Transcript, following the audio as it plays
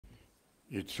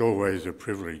It's always a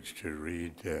privilege to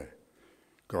read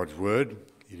God's Word.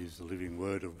 It is the living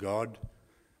Word of God.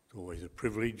 It's always a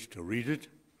privilege to read it.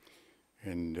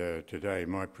 And today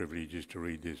my privilege is to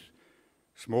read this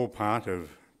small part of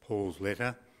Paul's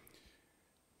letter.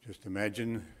 Just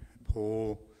imagine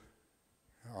Paul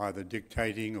either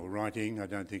dictating or writing. I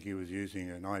don't think he was using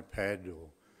an iPad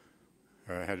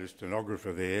or had a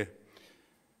stenographer there.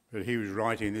 But he was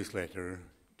writing this letter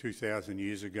 2,000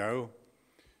 years ago.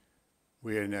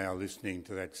 We are now listening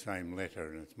to that same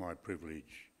letter, and it's my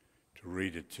privilege to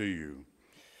read it to you.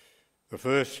 The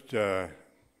first, we're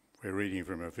reading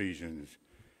from Ephesians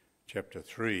chapter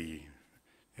 3.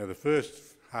 Now, the first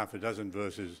half a dozen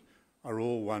verses are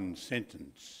all one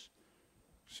sentence.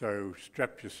 So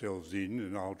strap yourselves in,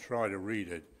 and I'll try to read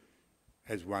it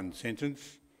as one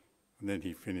sentence, and then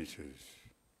he finishes.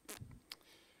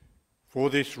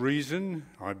 For this reason,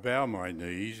 I bow my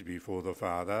knees before the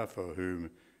Father, for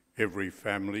whom every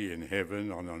family in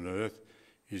heaven and on earth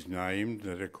is named,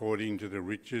 that according to the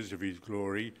riches of his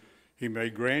glory he may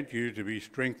grant you to be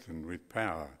strengthened with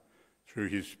power through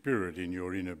his Spirit in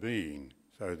your inner being,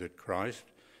 so that Christ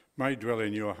may dwell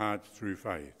in your hearts through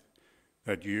faith,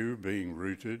 that you, being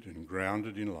rooted and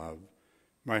grounded in love,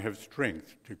 may have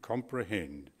strength to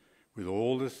comprehend with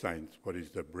all the saints what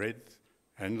is the breadth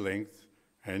and length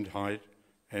and height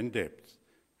and depth,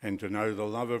 and to know the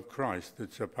love of Christ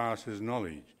that surpasses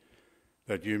knowledge,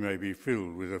 that you may be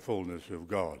filled with the fullness of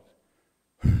God.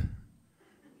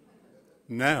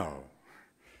 Now,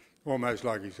 almost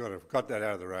like he sort of got that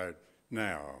out of the road.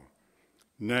 Now,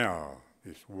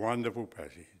 this wonderful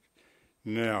passage.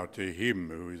 Now to him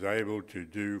who is able to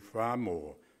do far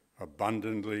more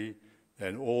abundantly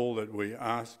than all that we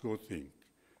ask or think,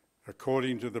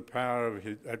 according to the power of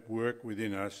his at work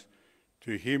within us,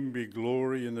 to him be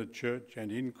glory in the church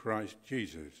and in Christ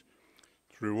Jesus,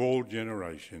 through all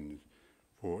generations,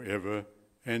 forever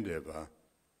and ever.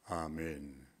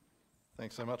 Amen.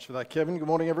 Thanks so much for that, Kevin. Good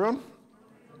morning, everyone.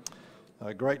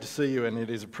 Great to see you, and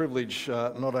it is a privilege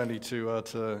not only to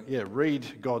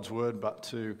read God's Word, but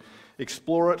to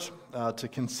explore it, to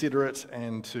consider it,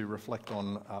 and to reflect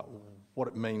on what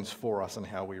it means for us and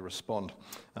how we respond,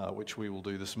 which we will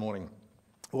do this morning.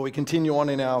 Well, we continue on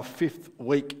in our fifth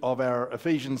week of our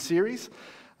Ephesians series,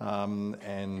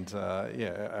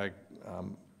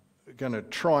 going to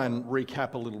try and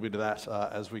recap a little bit of that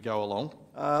as we go along.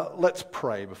 Let's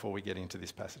pray before we get into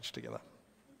this passage together.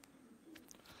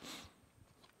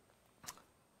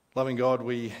 Loving God,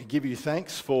 we give you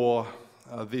thanks for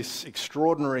this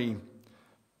extraordinary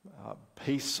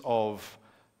piece of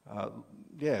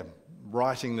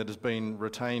writing that has been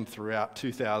retained throughout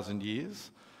 2,000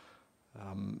 years,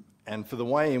 and for the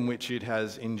way in which it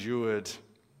has endured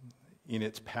in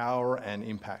its power and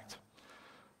impact.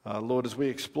 Lord, as we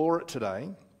explore it today,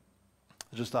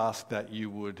 I just ask that you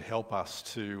would help us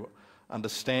to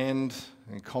understand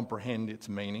and comprehend its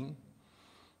meaning.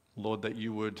 Lord, that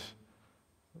you would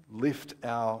lift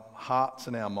our hearts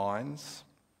and our minds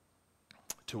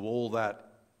to all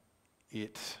that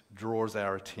it draws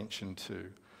our attention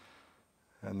to,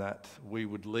 and that we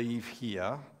would leave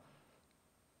here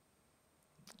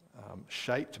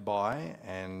shaped by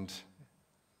and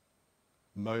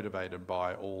motivated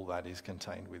by all that is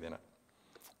contained within it.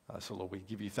 So Lord, we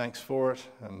give you thanks for it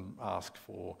and ask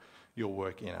for your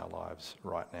work in our lives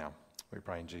right now. We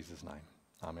pray in Jesus' name.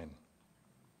 Amen.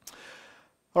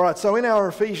 All right, so in our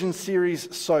Ephesians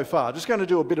series so far, just going to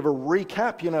do a bit of a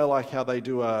recap, like how they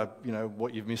do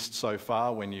what you've missed so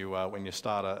far when you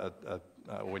start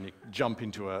when you jump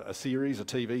into a series, a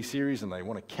TV series, and they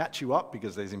want to catch you up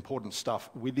because there's important stuff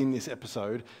within this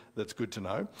episode that's good to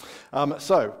know.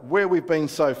 So, where we've been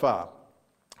so far.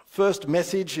 First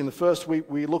message in the first week,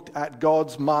 we looked at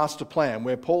God's master plan,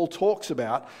 where Paul talks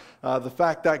about the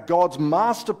fact that God's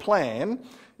master plan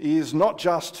is not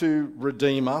just to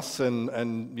redeem us and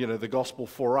the gospel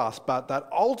for us, but that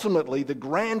ultimately the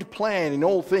grand plan in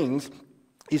all things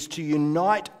is to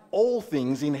unite all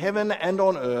things in heaven and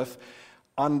on earth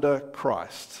under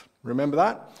Christ. Remember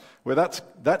that? Well,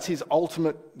 that's his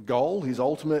ultimate goal, his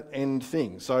ultimate end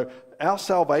thing. So our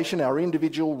salvation, our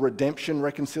individual redemption,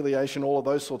 reconciliation, all of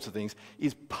those sorts of things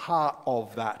is part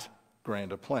of that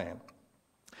grander plan.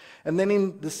 And then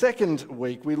in the second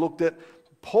week, we looked at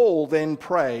Paul then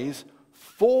prays,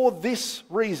 for this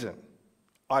reason,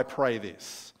 I pray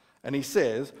this. And he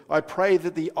says, I pray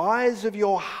that the eyes of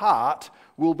your heart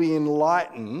will be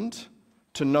enlightened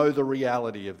to know the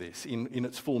reality of this in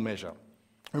its full measure.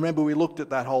 Remember, we looked at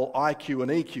that whole IQ and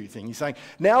EQ thing. He's saying,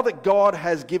 now that God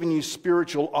has given you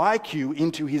spiritual IQ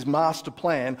into his master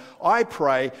plan, I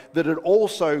pray that it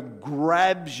also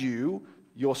grabs you,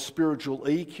 your spiritual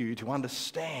EQ to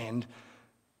understand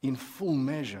in full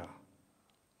measure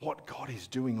what God is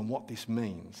doing and what this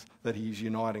means, that he is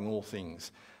uniting all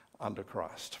things under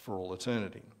Christ for all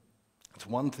eternity. It's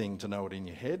one thing to know it in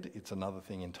your head, it's another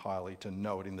thing entirely to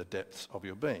know it in the depths of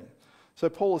your being. So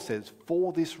Paul says,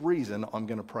 for this reason, I'm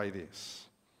going to pray this.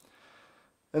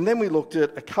 And then we looked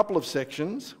at a couple of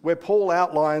sections where Paul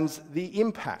outlines the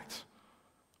impact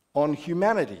on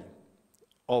humanity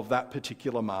of that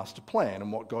particular master plan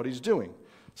and what God is doing.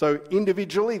 So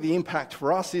individually, the impact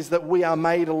for us is that we are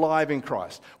made alive in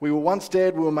Christ. We were once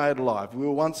dead, we were made alive. We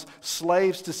were once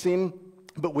slaves to sin,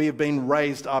 but we have been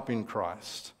raised up in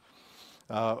Christ.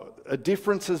 A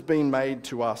difference has been made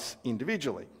to us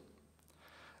individually.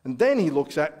 And then he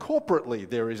looks at corporately,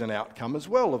 there is an outcome as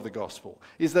well of the gospel,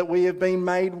 is that we have been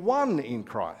made one in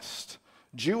Christ.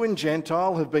 Jew and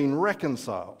Gentile have been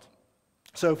reconciled.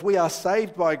 So if we are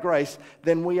saved by grace,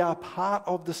 then we are part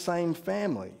of the same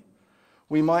family.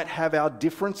 We might have our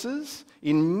differences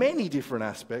in many different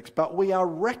aspects, but we are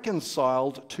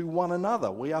reconciled to one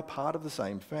another. We are part of the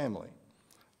same family.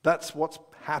 That's what's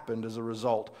happened as a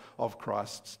result of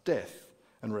Christ's death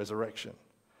and resurrection.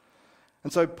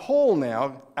 And so Paul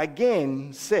now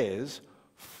again says,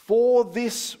 for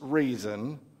this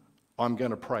reason, I'm going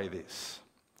to pray this.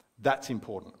 That's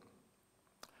important.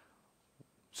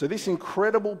 So this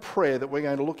incredible prayer that we're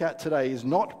going to look at today is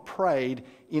not prayed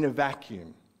in a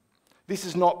vacuum. This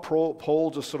is not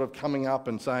Paul just sort of coming up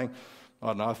and saying, I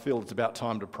don't know, I feel it's about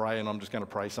time to pray and I'm just going to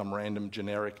pray some random,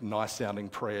 generic, nice-sounding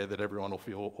prayer that everyone will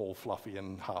feel all fluffy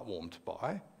and heart-warmed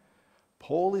by.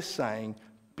 Paul is saying,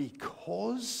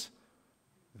 because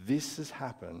this has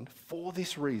happened, for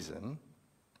this reason,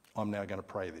 I'm now going to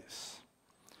pray this.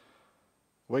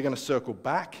 We're going to circle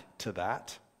back to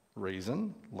that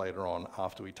reason later on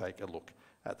after we take a look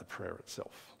at the prayer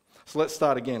itself. So let's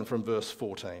start again from verse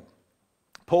 14.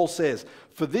 Paul says,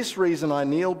 for this reason I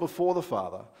kneel before the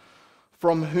Father,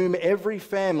 from whom every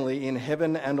family in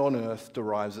heaven and on earth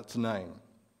derives its name.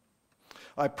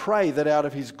 I pray that out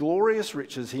of his glorious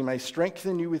riches he may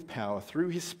strengthen you with power through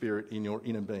his Spirit in your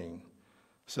inner being,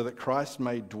 so that Christ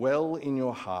may dwell in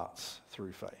your hearts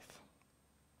through faith.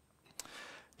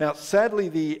 Now, sadly,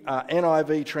 the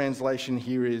NIV translation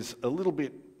here is a little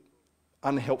bit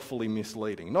unhelpfully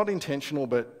misleading. Not intentional,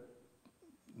 but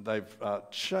they've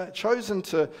chosen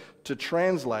to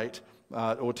translate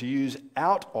or to use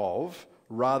out of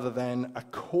rather than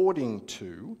according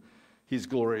to his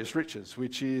glorious riches,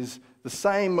 which is the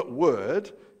same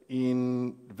word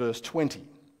in verse 20.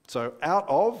 So out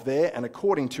of there and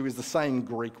according to is the same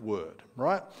Greek word,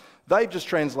 right? They've just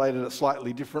translated it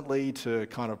slightly differently to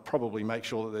kind of probably make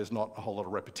sure that there's not a whole lot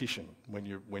of repetition when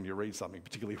you read something,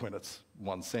 particularly when it's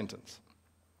one sentence.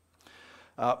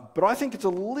 But I think it's a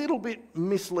little bit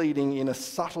misleading in a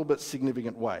subtle but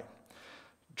significant way.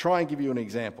 Try and give you an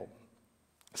example.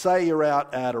 Say you're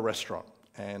out at a restaurant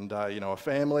and a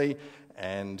family,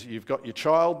 and you've got your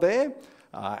child there,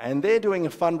 and they're doing a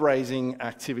fundraising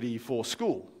activity for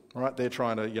school. Right? They're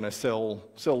trying to sell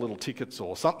little tickets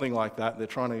or something like that. They're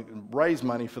trying to raise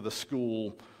money for the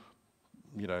school,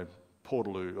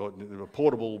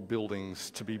 portable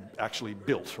buildings to be actually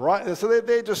built. Right? So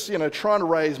they're just trying to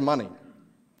raise money.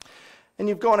 And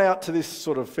you've gone out to this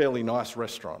sort of fairly nice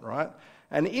restaurant, right?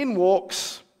 And in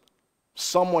walks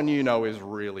someone you know is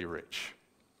really rich.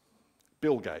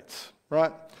 Bill Gates,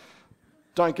 right?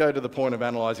 Don't go to the point of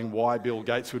analysing why Bill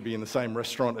Gates would be in the same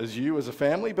restaurant as you as a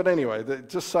family, but anyway,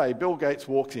 just say Bill Gates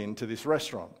walks into this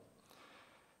restaurant.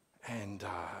 And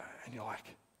you're like,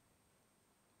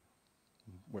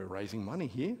 we're raising money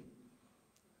here.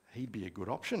 He'd be a good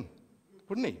option,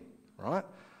 wouldn't he? Right?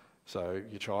 So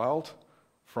your child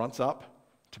fronts up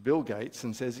to Bill Gates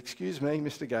and says, excuse me,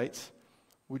 Mr. Gates,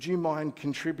 would you mind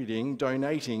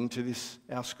donating to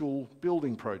our school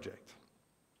building project?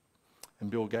 And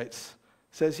Bill Gates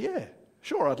says, yeah,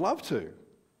 sure, I'd love to.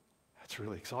 That's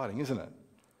really exciting, isn't it?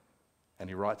 And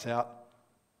he writes out,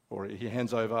 or he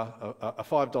hands over a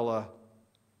 $5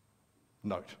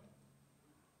 note.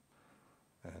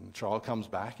 And the child comes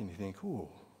back and you think, ooh,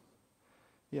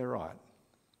 yeah, right.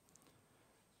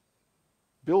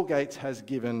 Bill Gates has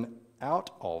given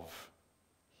out of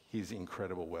his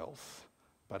incredible wealth,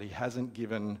 but he hasn't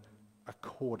given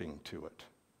according to it.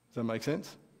 Does that make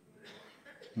sense?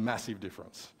 Massive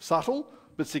difference. Subtle,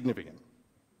 but significant.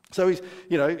 So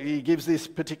he gives this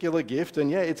particular gift,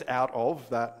 and yeah, it's out of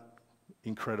that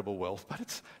incredible wealth, but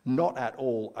it's not at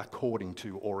all according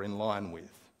to or in line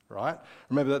with, right?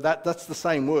 Remember that's the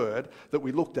same word that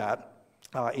we looked at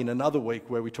in another week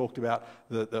where we talked about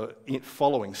the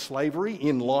following slavery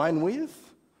in line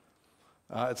with.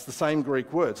 It's the same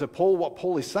Greek word. So what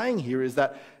Paul is saying here is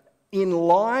that in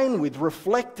line with,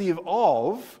 reflective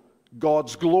of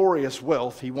God's glorious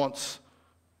wealth, he wants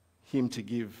him to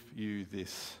give you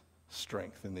this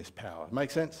strength and this power.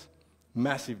 Make sense?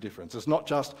 Massive difference. It's not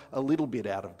just a little bit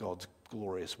out of God's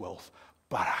glorious wealth,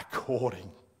 but according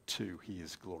to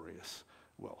his glorious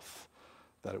wealth,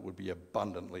 that it would be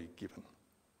abundantly given.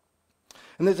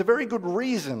 And there's a very good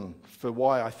reason for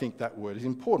why I think that word is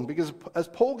important, because as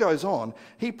Paul goes on,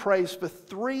 he prays for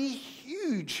three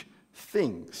huge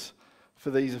things for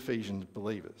these Ephesian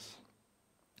believers.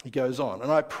 He goes on,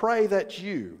 and I pray that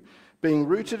you, being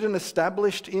rooted and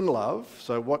established in love,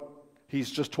 so what he's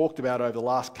just talked about over the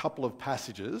last couple of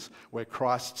passages, where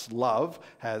Christ's love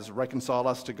has reconciled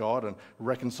us to God and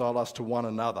reconciled us to one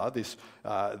another, this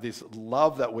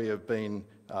love that we have been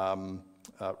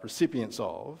recipients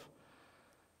of,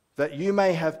 that you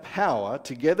may have power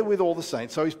together with all the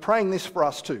saints. So he's praying this for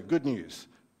us too. Good news.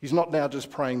 He's not now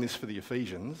just praying this for the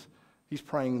Ephesians. He's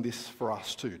praying this for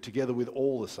us too, together with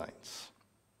all the saints.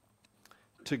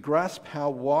 To grasp how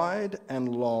wide and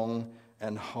long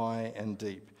and high and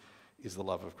deep is the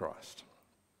love of Christ.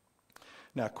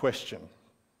 Now, question.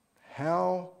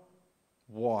 How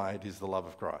wide is the love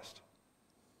of Christ?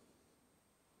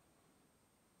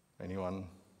 Anyone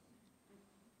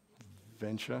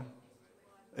venture?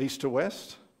 East to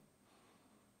west?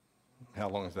 How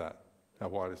long is that? How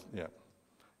wide is, yeah.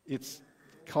 It's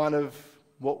kind of,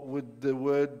 what would the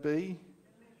word be?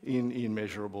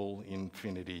 Immeasurable,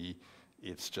 infinity.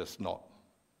 It's just not,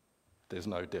 there's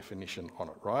no definition on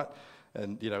it, right?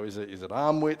 And, is it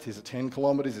arm width? Is it 10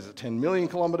 kilometres? Is it 10 million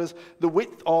kilometres? The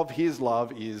width of his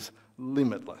love is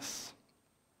limitless.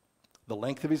 The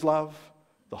length of his love,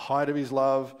 the height of his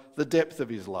love, the depth of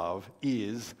his love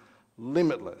is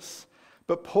limitless.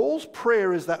 But Paul's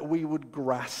prayer is that we would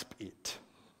grasp it.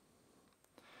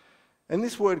 And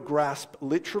this word grasp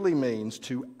literally means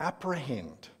to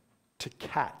apprehend, to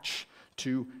catch,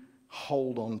 to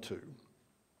hold on to.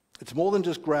 It's more than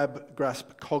just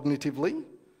grasp cognitively,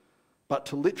 but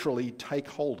to literally take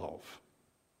hold of.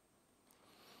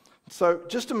 So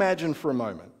just imagine for a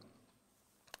moment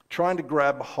trying to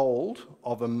grab hold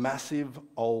of a massive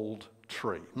old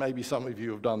tree. Maybe some of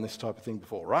you have done this type of thing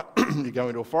before, right? You go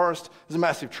into a forest, there's a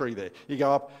massive tree there. You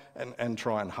go up and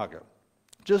try and hug it.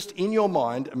 Just in your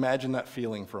mind, imagine that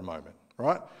feeling for a moment,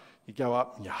 right? You go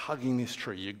up and you're hugging this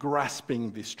tree, you're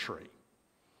grasping this tree.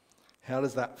 How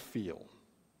does that feel?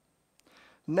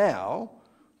 Now,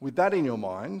 with that in your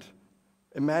mind,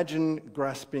 imagine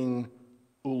grasping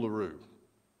Uluru.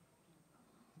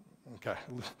 Okay,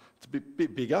 it's a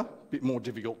bit bigger, a bit more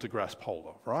difficult to grasp hold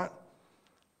of, right?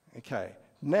 Okay,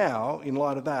 now, in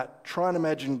light of that, try and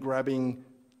imagine grabbing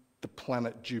the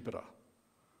planet Jupiter.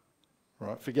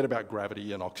 Right? Forget about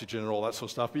gravity and oxygen and all that sort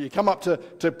of stuff, but you come up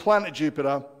to planet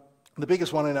Jupiter, the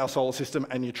biggest one in our solar system,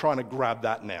 and you're trying to grab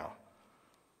that now.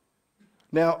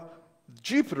 Now,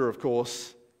 Jupiter, of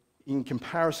course, in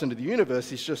comparison to the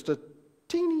universe, is just a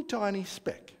teeny tiny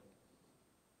speck.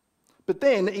 But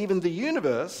then, even the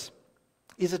universe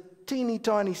is a teeny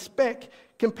tiny speck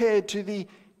compared to the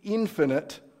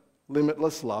infinite,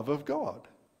 limitless love of God,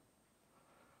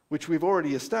 which we've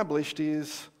already established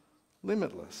is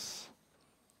limitless.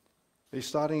 Are you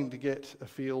starting to get a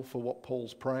feel for what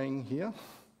Paul's praying here?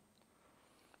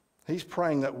 He's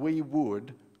praying that we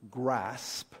would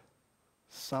grasp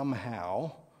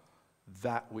somehow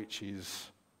that which is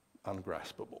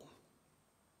ungraspable.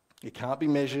 It can't be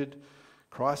measured.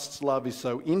 Christ's love is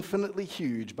so infinitely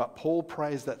huge, but Paul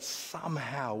prays that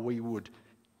somehow we would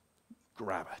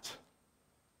grab it.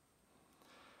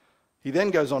 He then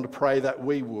goes on to pray that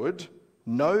we would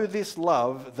know this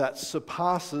love that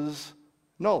surpasses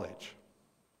knowledge.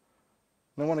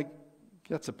 Now,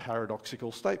 that's a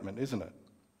paradoxical statement, isn't it?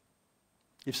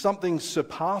 If something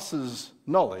surpasses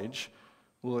knowledge,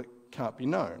 well, it can't be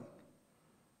known.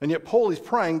 And yet Paul is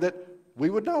praying that we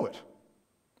would know it.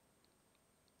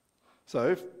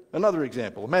 So, another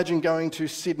example. Imagine going to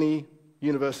Sydney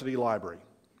University Library,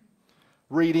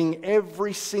 reading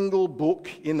every single book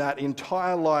in that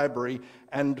entire library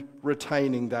and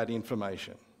retaining that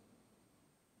information.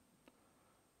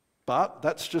 But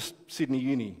that's just Sydney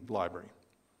Uni Library.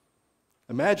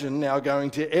 Imagine now going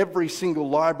to every single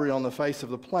library on the face of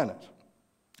the planet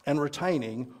and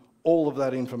retaining all of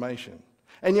that information.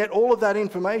 And yet all of that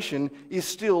information is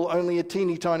still only a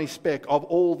teeny tiny speck of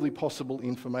all the possible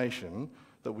information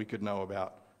that we could know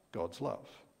about God's love.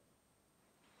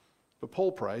 But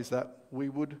Paul prays that we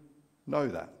would know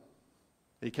that.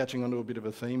 Are you catching on to a bit of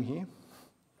a theme here?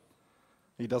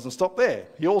 He doesn't stop there.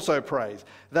 He also prays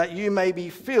that you may be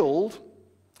filled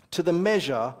to the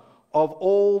measure of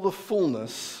all the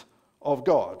fullness of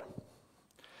God.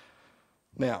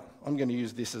 Now, I'm going to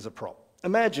use this as a prop.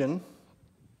 Imagine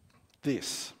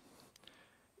this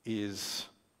is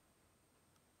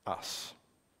us,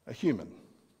 a human,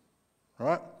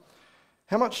 right?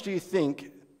 How much do you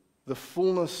think the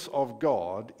fullness of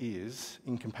God is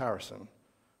in comparison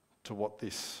to what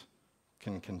this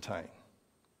can contain?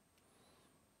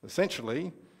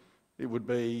 Essentially, it would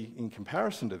be, in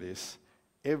comparison to this,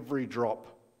 every drop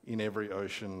in every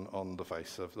ocean on the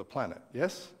face of the planet,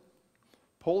 yes?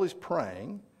 Paul is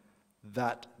praying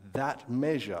that that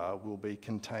measure will be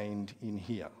contained in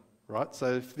here, right?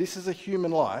 So if this is a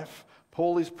human life,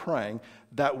 Paul is praying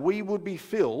that we would be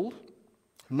filled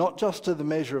not just to the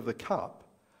measure of the cup,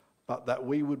 but that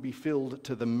we would be filled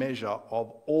to the measure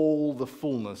of all the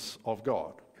fullness of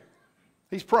God.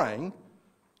 He's praying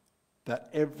that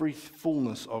every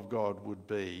fullness of God would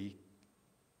be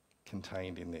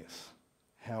contained in this.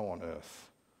 How on earth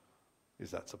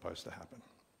is that supposed to happen?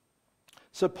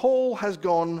 So Paul has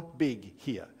gone big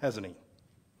here, hasn't he?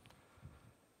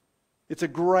 It's a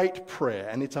great prayer,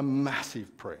 and it's a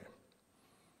massive prayer.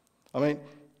 I mean,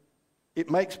 it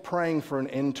makes praying for an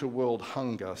end to world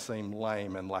hunger seem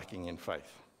lame and lacking in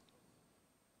faith.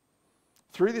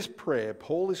 Through this prayer,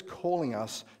 Paul is calling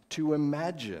us to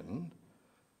imagine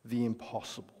the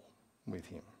impossible with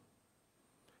him.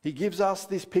 He gives us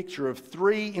this picture of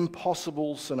 3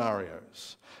 impossible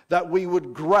scenarios, that we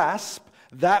would grasp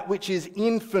that which is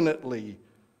infinitely,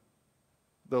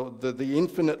 the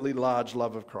infinitely large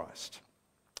love of Christ,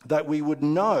 that we would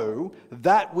know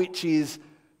that which is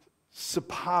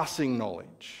surpassing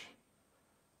knowledge,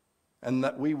 and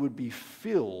that we would be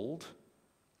filled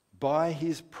by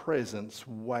his presence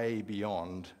way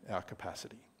beyond our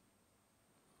capacity.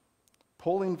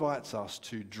 Paul invites us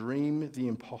to dream the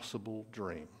impossible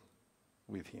dream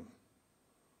with him,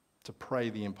 to pray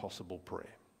the impossible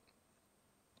prayer.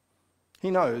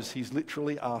 He knows he's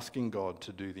literally asking God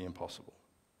to do the impossible.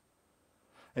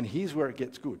 And here's where it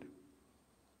gets good.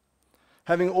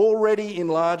 Having already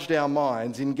enlarged our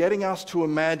minds in getting us to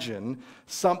imagine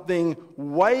something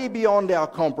way beyond our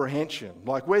comprehension,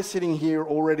 like we're sitting here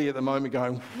already at the moment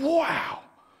going, wow!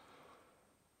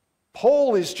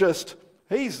 Paul is just,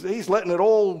 he's letting it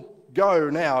all go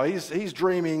now. He's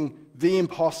dreaming the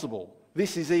impossible.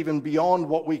 This is even beyond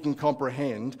what we can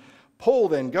comprehend. Paul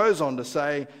then goes on to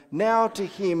say, now to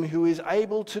him who is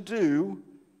able to do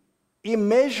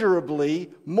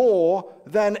immeasurably more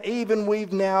than even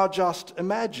we've now just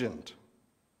imagined,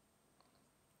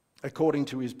 according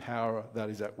to his power that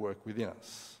is at work within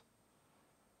us.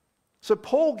 So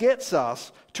Paul gets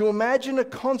us to imagine a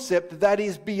concept that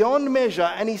is beyond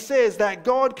measure, and he says that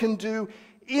God can do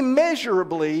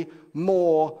immeasurably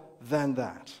more than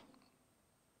that.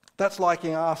 That's like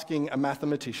asking a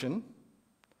mathematician,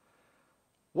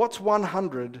 what's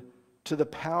 100 to the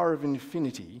power of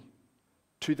infinity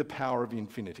to the power of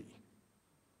infinity?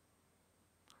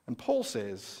 And Paul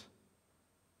says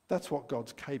that's what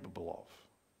God's capable of.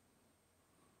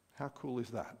 How cool is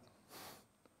that?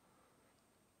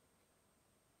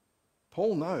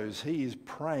 Paul knows he is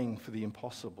praying for the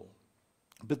impossible.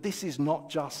 But this is not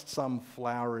just some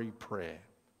flowery prayer.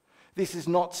 This is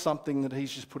not something that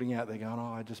he's just putting out there going,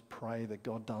 oh, I just pray that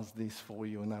God does this for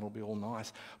you and that'll be all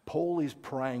nice. Paul is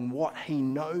praying what he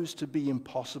knows to be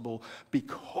impossible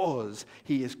because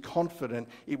he is confident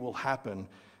it will happen,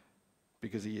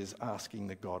 because he is asking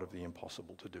the God of the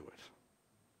impossible to do it.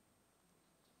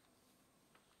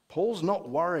 Paul's not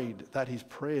worried that his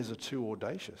prayers are too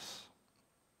audacious,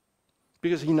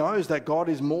 because he knows that God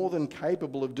is more than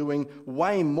capable of doing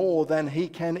way more than he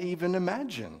can even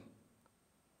imagine.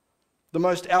 The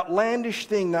most outlandish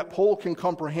thing that Paul can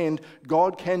comprehend,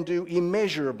 God can do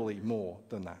immeasurably more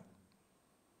than that.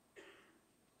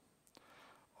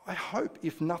 I hope,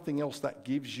 if nothing else, that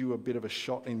gives you a bit of a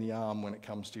shot in the arm when it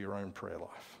comes to your own prayer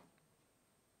life.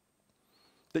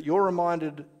 That you're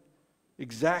reminded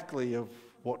exactly of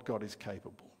what God is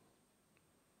capable.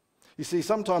 You see,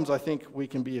 sometimes I think we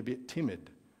can be a bit timid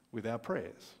with our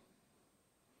prayers.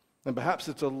 And perhaps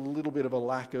it's a little bit of a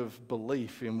lack of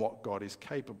belief in what God is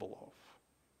capable of.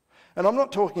 And I'm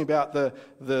not talking about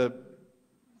the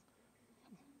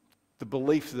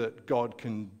belief that God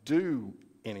can do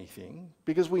anything,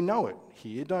 because we know it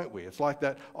here, don't we? It's like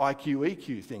that IQ,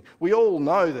 EQ thing. We all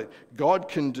know that God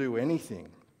can do anything.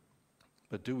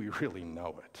 But do we really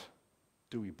know it?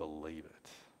 Do we believe it?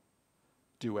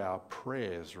 Do our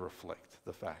prayers reflect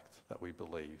the fact that we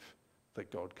believe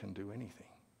that God can do anything?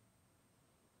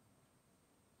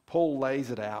 Paul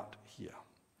lays it out here.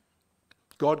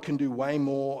 God can do way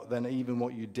more than even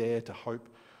what you dare to hope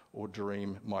or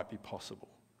dream might be possible.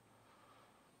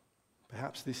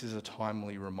 Perhaps this is a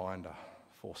timely reminder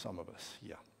for some of us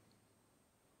here.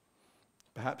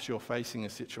 Perhaps you're facing a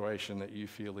situation that you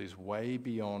feel is way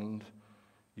beyond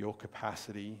your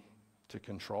capacity to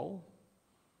control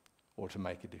or to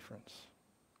make a difference.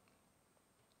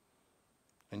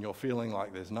 And you're feeling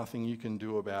like there's nothing you can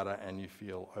do about it, and you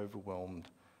feel overwhelmed,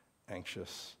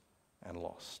 anxious, and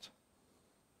lost.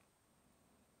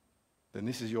 Then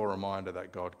this is your reminder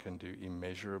that God can do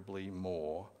immeasurably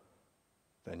more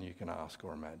than you can ask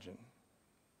or imagine.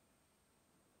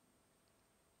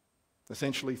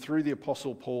 Essentially, through the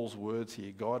Apostle Paul's words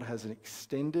here, God has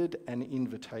extended an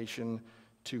invitation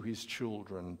to his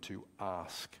children to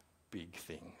ask big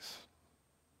things.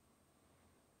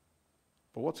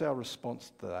 But what's our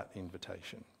response to that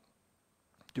invitation?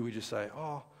 Do we just say,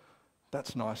 oh,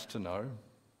 that's nice to know?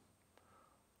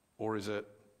 Or is it,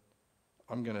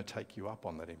 I'm going to take you up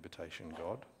on that invitation,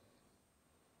 God,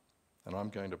 and I'm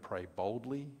going to pray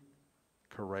boldly,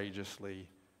 courageously,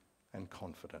 and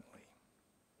confidently?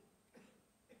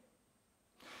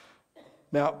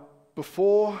 Now,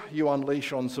 before you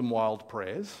unleash on some wild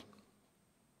prayers,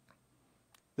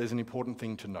 there's an important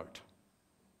thing to note.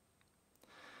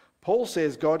 Paul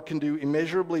says God can do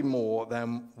immeasurably more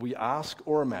than we ask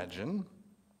or imagine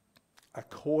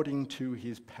according to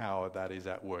his power that is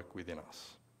at work within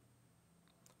us.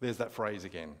 There's that phrase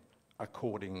again,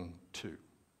 according to,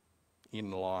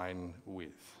 in line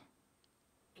with.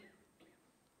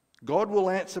 God will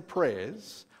answer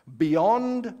prayers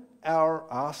beyond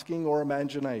our asking or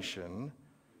imagination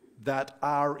that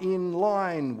are in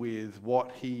line with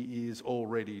what he is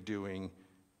already doing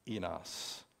in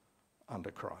us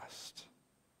under Christ.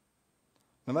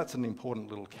 And that's an important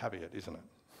little caveat, isn't it?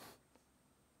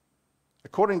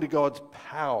 According to God's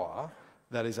power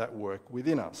that is at work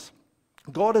within us.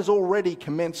 God has already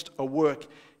commenced a work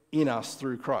in us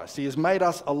through Christ. He has made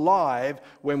us alive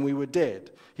when we were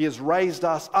dead. He has raised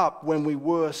us up when we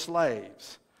were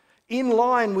slaves. In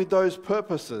line with those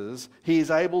purposes, he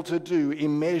is able to do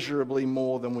immeasurably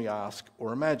more than we ask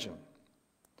or imagine.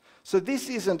 So this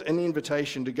isn't an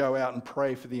invitation to go out and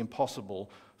pray for the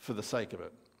impossible for the sake of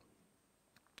it.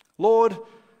 Lord,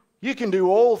 you can do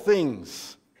all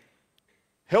things.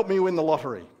 Help me win the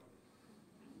lottery.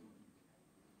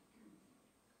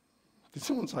 Did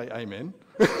someone say amen?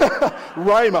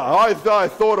 Rayma, I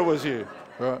thought it was you.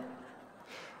 Right.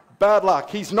 Bad luck.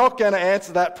 He's not going to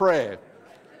answer that prayer.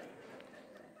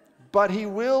 But he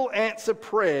will answer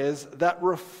prayers that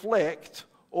reflect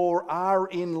or are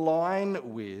in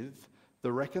line with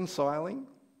the reconciling,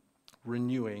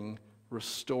 renewing,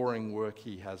 restoring work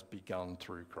he has begun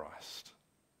through Christ.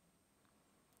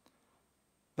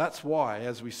 That's why,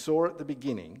 as we saw at the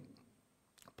beginning,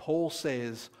 Paul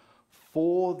says,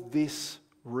 for this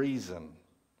reason,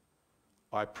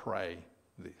 I pray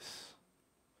this.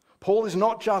 Paul is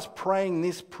not just praying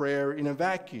this prayer in a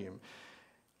vacuum,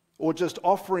 or just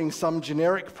offering some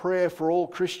generic prayer for all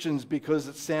Christians because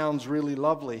it sounds really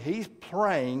lovely. He's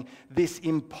praying this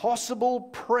impossible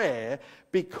prayer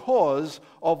because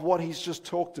of what he's just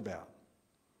talked about.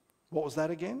 What was that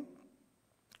again?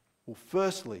 Well,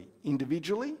 firstly,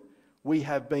 individually, we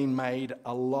have been made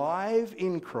alive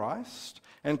in Christ,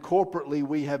 and corporately,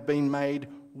 we have been made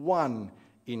one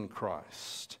in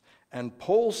Christ. And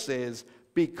Paul says,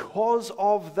 because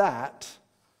of that,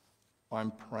 I'm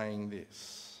praying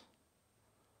this.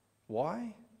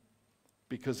 Why?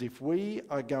 Because if we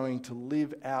are going to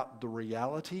live out the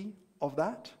reality of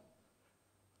that,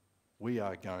 we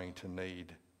are going to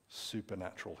need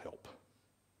supernatural help.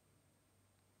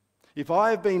 If I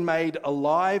have been made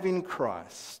alive in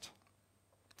Christ,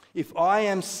 if I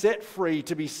am set free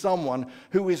to be someone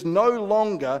who is no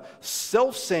longer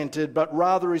self-centered but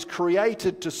rather is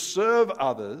created to serve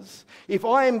others, if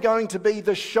I am going to be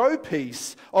the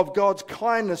showpiece of God's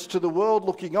kindness to the world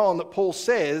looking on that Paul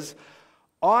says,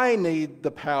 I need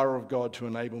the power of God to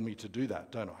enable me to do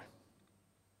that, don't I?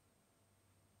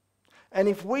 And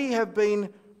if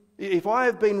I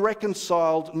have been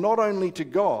reconciled not only to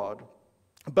God,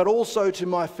 but also to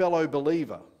my fellow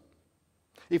believer,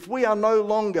 if we are no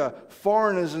longer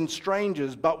foreigners and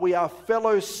strangers, but we are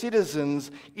fellow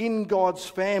citizens in God's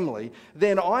family,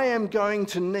 then I am going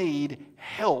to need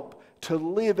help to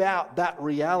live out that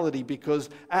reality, because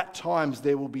at times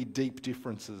there will be deep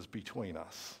differences between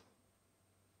us.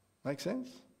 Make sense?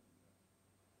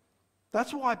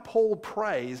 That's why Paul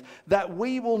prays that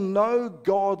we will know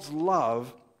God's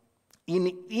love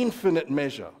in infinite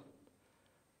measure,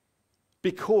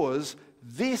 because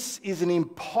this is an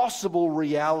impossible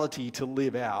reality to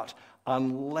live out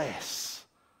unless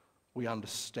we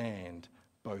understand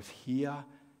both here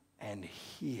and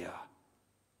here.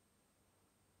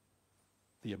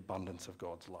 the abundance of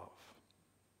God's love.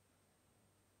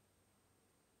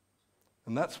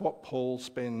 And that's what Paul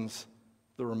spends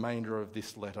the remainder of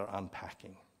this letter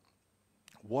unpacking.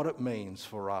 What it means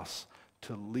for us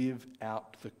to live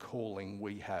out the calling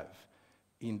we have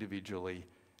individually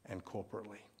and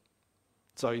corporately.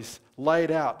 So he's laid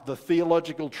out the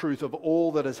theological truth of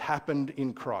all that has happened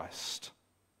in Christ.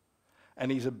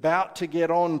 And he's about to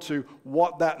get on to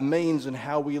what that means and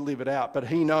how we live it out. But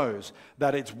he knows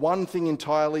that it's one thing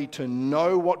entirely to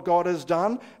know what God has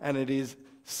done, and it is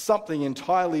something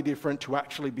entirely different to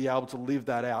actually be able to live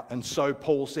that out. And so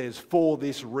Paul says, for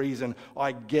this reason,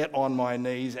 I get on my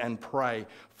knees and pray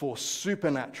for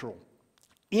supernatural,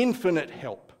 infinite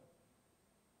help,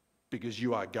 because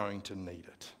you are going to need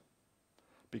it.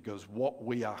 Because what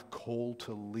we are called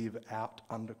to live out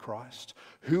under Christ,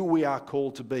 who we are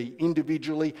called to be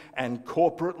individually and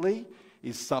corporately,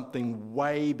 is something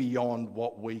way beyond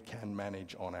what we can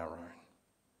manage on our own.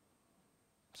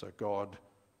 So God,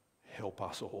 help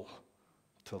us all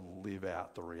to live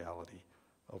out the reality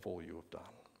of all you have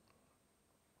done.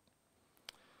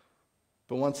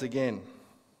 But once again,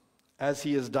 as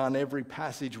he has done every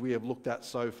passage we have looked at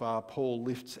so far, Paul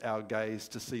lifts our gaze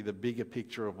to see the bigger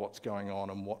picture of what's going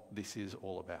on and what this is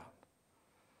all about.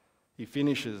 He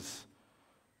finishes,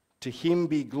 to him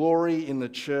be glory in the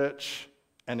church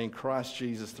and in Christ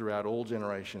Jesus throughout all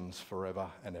generations, forever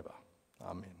and ever.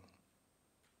 Amen.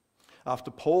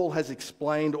 After Paul has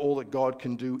explained all that God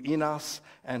can do in us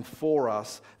and for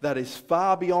us, that is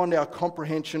far beyond our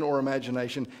comprehension or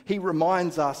imagination, he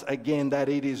reminds us again that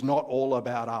it is not all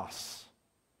about us.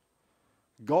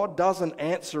 God doesn't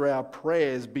answer our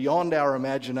prayers beyond our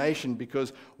imagination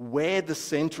because we're the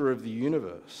center of the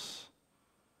universe.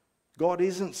 God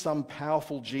isn't some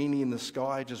powerful genie in the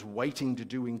sky just waiting to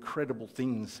do incredible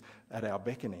things at our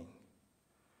beckoning.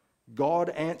 God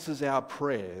answers our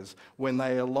prayers when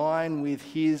they align with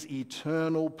his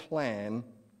eternal plan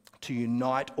to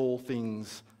unite all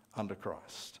things under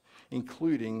Christ,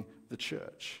 including the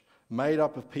church, made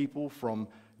up of people from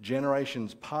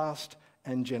generations past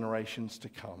and generations to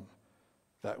come,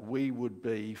 that we would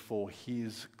be for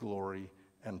his glory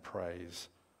and praise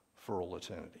for all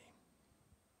eternity.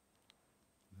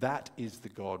 That is the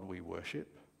God we worship.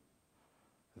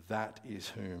 That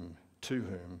is to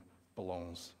whom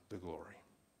belongs the glory.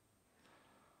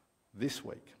 This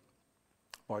week,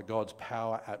 by God's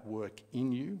power at work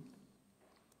in you,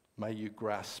 may you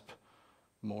grasp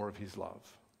more of his love.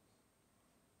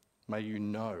 May you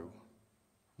know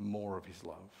more of his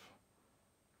love.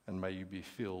 And may you be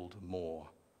filled more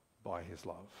by his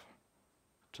love,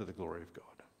 to the glory of God.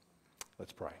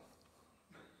 Let's pray.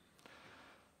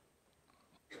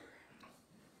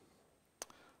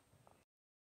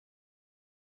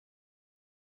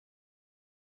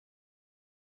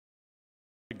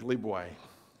 Glib way,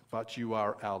 but you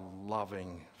are our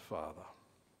loving Father.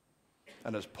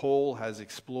 And as Paul has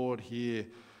explored here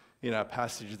in our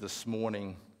passage this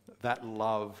morning, that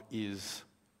love is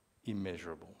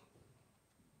immeasurable.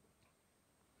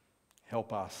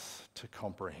 Help us to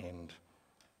comprehend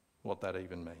what that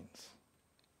even means.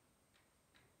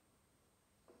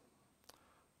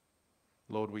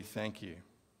 Lord, we thank you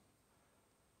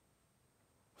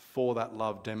for that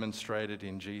love demonstrated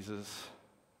in Jesus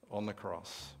on the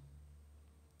cross,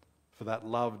 for that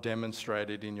love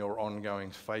demonstrated in your ongoing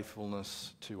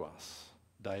faithfulness to us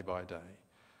day by day,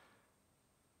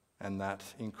 and that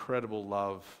incredible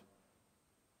love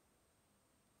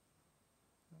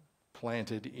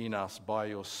planted in us by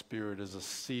your Spirit as a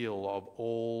seal of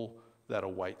all that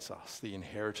awaits us, the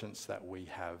inheritance that we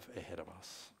have ahead of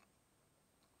us.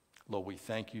 Lord, we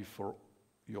thank you for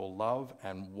your love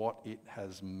and what it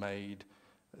has made,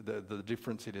 the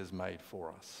difference it has made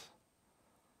for us.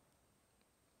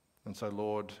 And so,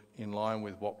 Lord, in line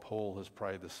with what Paul has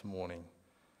prayed this morning,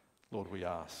 Lord, we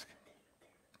ask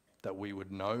that we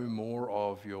would know more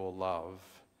of your love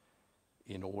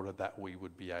in order that we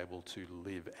would be able to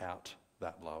live out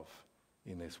that love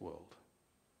in this world.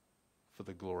 For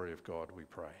the glory of God, we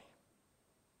pray.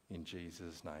 In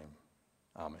Jesus' name,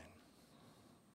 amen.